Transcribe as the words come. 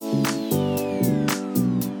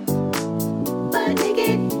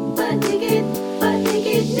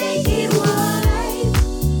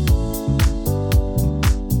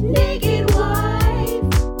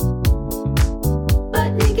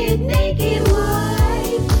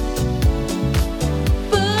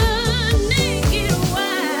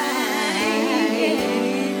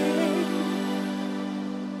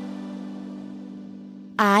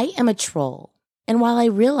I am a troll. And while I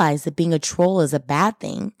realize that being a troll is a bad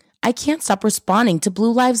thing, I can't stop responding to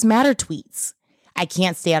Blue Lives Matter tweets. I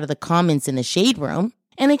can't stay out of the comments in the shade room,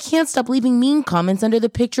 and I can't stop leaving mean comments under the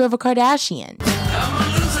picture of a Kardashian. I'm a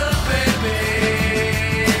loser,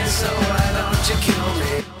 baby, so why don't you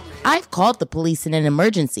kill me? I've called the police in an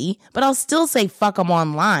emergency, but I'll still say fuck them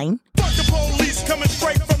online. Fuck the police coming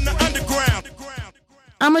straight from the underground.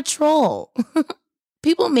 I'm a troll.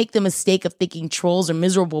 People make the mistake of thinking trolls are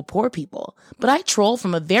miserable poor people, but I troll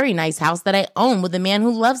from a very nice house that I own with a man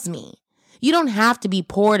who loves me. You don't have to be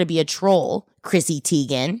poor to be a troll, Chrissy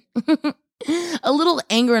Teigen. A little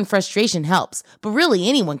anger and frustration helps, but really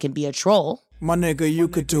anyone can be a troll. My nigga, you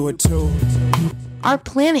could do it too. Our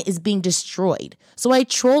planet is being destroyed, so I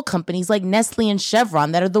troll companies like Nestle and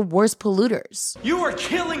Chevron that are the worst polluters. You are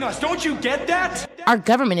killing us, don't you get that? Our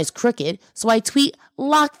government is crooked, so I tweet,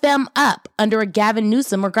 lock them up, under a Gavin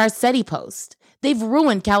Newsom or Garcetti post. They've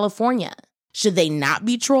ruined California. Should they not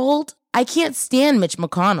be trolled? I can't stand Mitch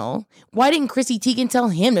McConnell. Why didn't Chrissy Teigen tell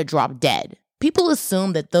him to drop dead? People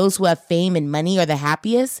assume that those who have fame and money are the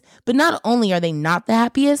happiest, but not only are they not the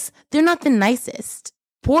happiest, they're not the nicest.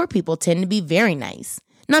 Poor people tend to be very nice.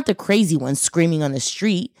 Not the crazy ones screaming on the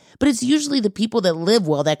street, but it's usually the people that live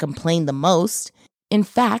well that complain the most. In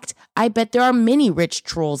fact, I bet there are many rich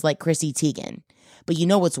trolls like Chrissy Teigen. But you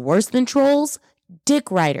know what's worse than trolls?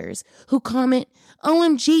 Dick writers who comment,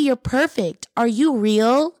 OMG, you're perfect. Are you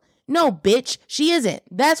real? No, bitch, she isn't.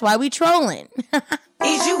 That's why we trolling.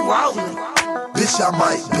 Is you rolling? Bitch, I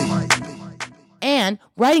might be. And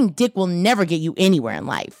writing dick will never get you anywhere in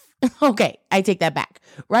life. Okay, I take that back.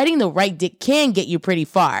 Writing the right dick can get you pretty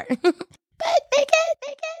far. But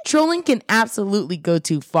trolling can absolutely go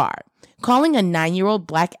too far. Calling a 9-year-old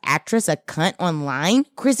black actress a cunt online,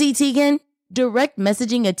 Chrissy Teigen. Direct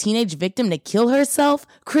messaging a teenage victim to kill herself,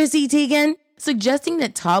 Chrissy Teigen. Suggesting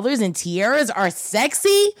that toddlers and tiaras are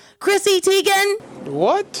sexy, Chrissy Teigen.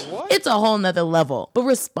 What? It's a whole nother level. But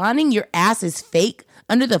responding your ass is fake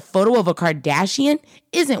under the photo of a Kardashian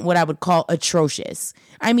isn't what I would call atrocious.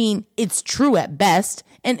 I mean, it's true at best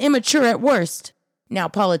and immature at worst. Now,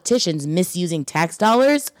 politicians misusing tax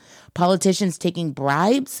dollars, politicians taking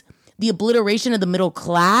bribes, the obliteration of the middle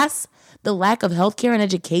class, the lack of healthcare and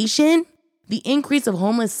education, the increase of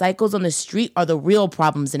homeless cycles on the street are the real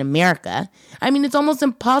problems in America. I mean, it's almost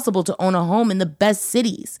impossible to own a home in the best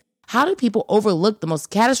cities. How do people overlook the most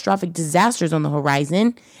catastrophic disasters on the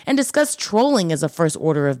horizon and discuss trolling as a first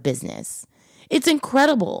order of business? It's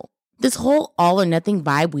incredible. This whole all or nothing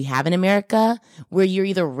vibe we have in America, where you're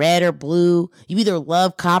either red or blue, you either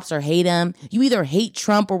love cops or hate them, you either hate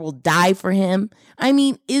Trump or will die for him. I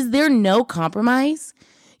mean, is there no compromise?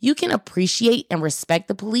 You can appreciate and respect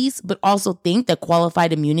the police, but also think that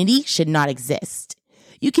qualified immunity should not exist.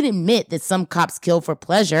 You can admit that some cops kill for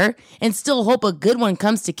pleasure and still hope a good one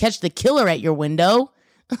comes to catch the killer at your window.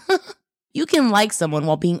 You can like someone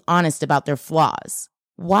while being honest about their flaws.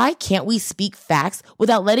 Why can't we speak facts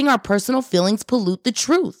without letting our personal feelings pollute the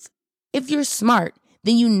truth? If you're smart,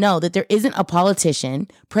 then you know that there isn't a politician,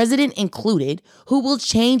 president included, who will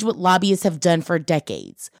change what lobbyists have done for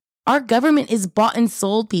decades. Our government is bought and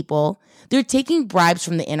sold, people. They're taking bribes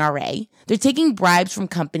from the NRA. They're taking bribes from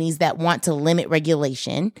companies that want to limit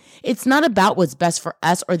regulation. It's not about what's best for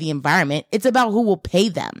us or the environment. It's about who will pay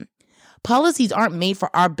them. Policies aren't made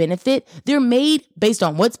for our benefit. They're made based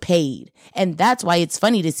on what's paid. And that's why it's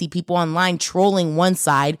funny to see people online trolling one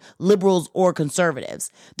side, liberals or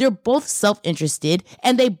conservatives. They're both self-interested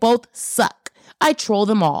and they both suck. I troll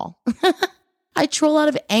them all. I troll out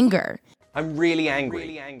of anger. I'm really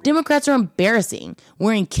angry. Democrats are embarrassing,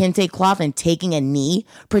 wearing kente cloth and taking a knee,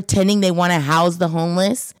 pretending they want to house the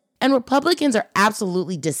homeless. And Republicans are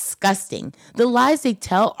absolutely disgusting. The lies they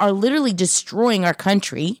tell are literally destroying our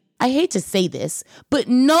country. I hate to say this, but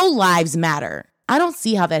no lives matter. I don't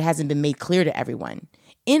see how that hasn't been made clear to everyone.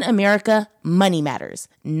 In America, money matters,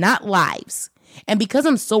 not lives. And because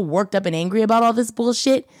I'm so worked up and angry about all this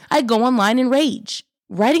bullshit, I go online and rage.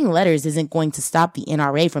 Writing letters isn't going to stop the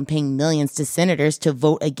NRA from paying millions to senators to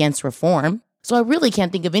vote against reform. So I really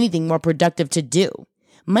can't think of anything more productive to do.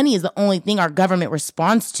 Money is the only thing our government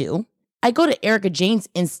responds to. I go to Erica Jane's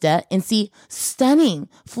Insta and see stunning,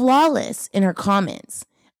 flawless in her comments.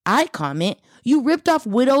 I comment, you ripped off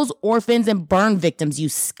widows, orphans, and burn victims, you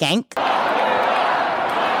skank.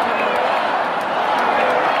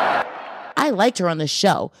 I liked her on the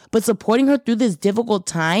show, but supporting her through this difficult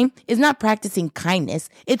time is not practicing kindness,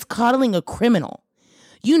 it's coddling a criminal.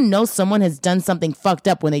 You know someone has done something fucked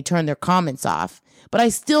up when they turn their comments off, but I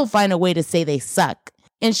still find a way to say they suck.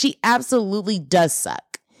 And she absolutely does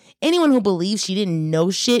suck. Anyone who believes she didn't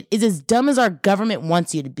know shit is as dumb as our government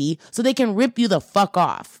wants you to be so they can rip you the fuck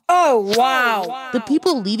off. Oh, wow. The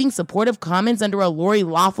people leaving supportive comments under a Lori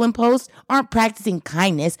Loughlin post aren't practicing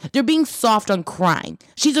kindness. They're being soft on crime.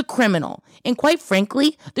 She's a criminal. And quite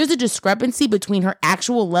frankly, there's a discrepancy between her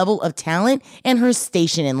actual level of talent and her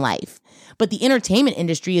station in life. But the entertainment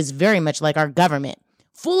industry is very much like our government,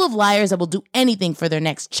 full of liars that will do anything for their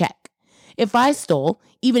next check. If I stole,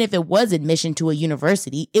 even if it was admission to a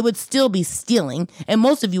university, it would still be stealing, and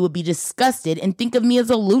most of you would be disgusted and think of me as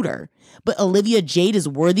a looter. But Olivia Jade is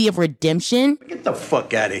worthy of redemption? Get the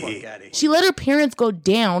fuck out of here. She let her parents go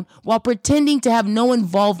down while pretending to have no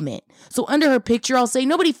involvement. So under her picture, I'll say,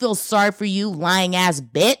 nobody feels sorry for you, lying ass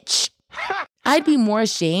bitch. I'd be more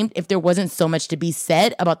ashamed if there wasn't so much to be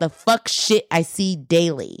said about the fuck shit I see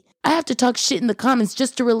daily. I have to talk shit in the comments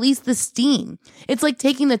just to release the steam. It's like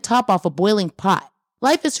taking the top off a boiling pot.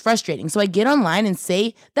 Life is frustrating, so I get online and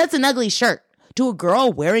say, that's an ugly shirt, to a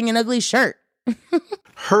girl wearing an ugly shirt.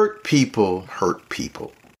 Hurt people hurt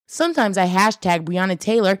people. Sometimes I hashtag Breonna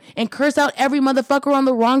Taylor and curse out every motherfucker on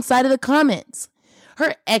the wrong side of the comments.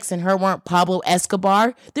 Her ex and her weren't Pablo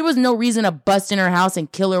Escobar. There was no reason to bust in her house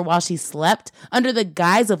and kill her while she slept under the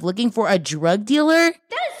guise of looking for a drug dealer.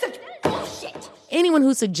 That is such bullshit. Anyone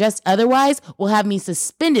who suggests otherwise will have me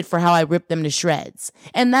suspended for how I rip them to shreds.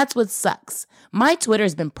 And that's what sucks. My Twitter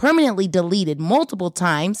has been permanently deleted multiple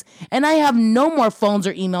times, and I have no more phones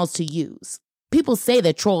or emails to use. People say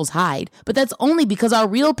that trolls hide, but that's only because our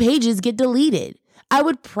real pages get deleted. I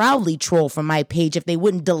would proudly troll from my page if they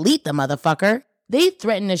wouldn't delete the motherfucker. They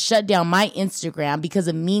threaten to shut down my Instagram because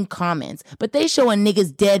of mean comments, but they show a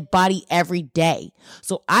nigga's dead body every day.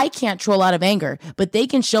 So I can't troll out of anger, but they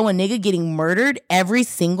can show a nigga getting murdered every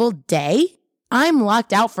single day? I'm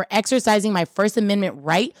locked out for exercising my First Amendment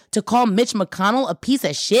right to call Mitch McConnell a piece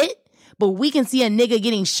of shit? But we can see a nigga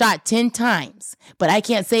getting shot 10 times, but I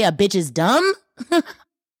can't say a bitch is dumb?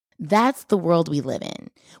 That's the world we live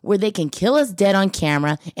in, where they can kill us dead on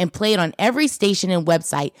camera and play it on every station and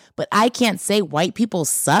website, but I can't say white people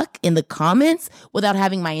suck in the comments without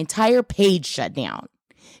having my entire page shut down.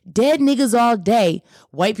 Dead niggas all day,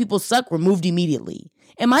 white people suck removed immediately.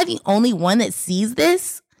 Am I the only one that sees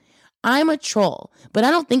this? I'm a troll, but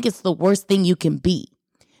I don't think it's the worst thing you can be.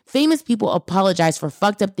 Famous people apologize for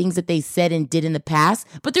fucked up things that they said and did in the past,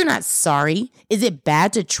 but they're not sorry. Is it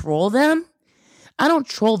bad to troll them? I don't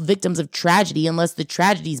troll victims of tragedy unless the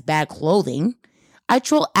tragedy's bad clothing. I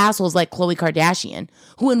troll assholes like Khloe Kardashian,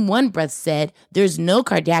 who in one breath said there's no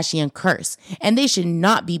Kardashian curse and they should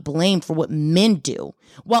not be blamed for what men do,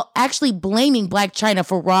 while actually blaming Blac Chyna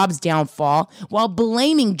for Rob's downfall, while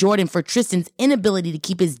blaming Jordan for Tristan's inability to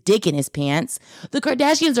keep his dick in his pants. The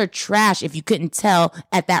Kardashians are trash if you couldn't tell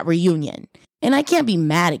at that reunion. And I can't be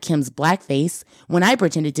mad at Kim's blackface when I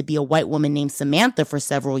pretended to be a white woman named Samantha for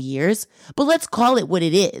several years. But let's call it what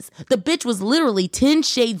it is. The bitch was literally 10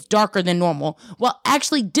 shades darker than normal while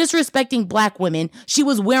actually disrespecting black women. She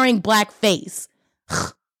was wearing blackface.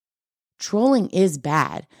 Trolling is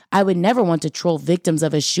bad. I would never want to troll victims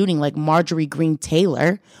of a shooting like Marjorie Greene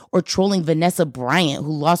Taylor or trolling Vanessa Bryant,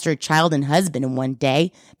 who lost her child and husband in one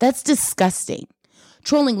day. That's disgusting.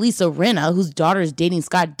 Trolling Lisa Rinna, whose daughter is dating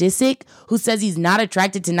Scott Disick, who says he's not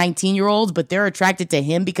attracted to 19-year-olds, but they're attracted to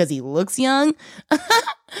him because he looks young.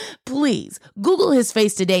 Please, Google his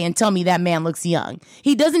face today and tell me that man looks young.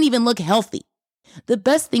 He doesn't even look healthy. The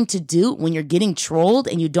best thing to do when you're getting trolled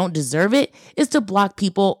and you don't deserve it is to block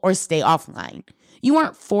people or stay offline. You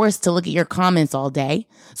aren't forced to look at your comments all day.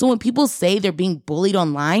 So when people say they're being bullied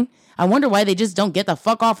online, I wonder why they just don't get the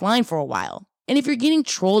fuck offline for a while. And if you're getting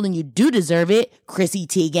trolled and you do deserve it, Chrissy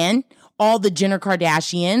Teigen, all the Jenner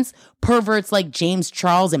Kardashians, perverts like James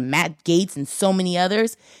Charles and Matt Gaetz and so many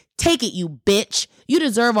others, take it, you bitch. You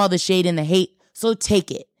deserve all the shade and the hate, so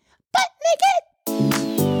take it. But nigga,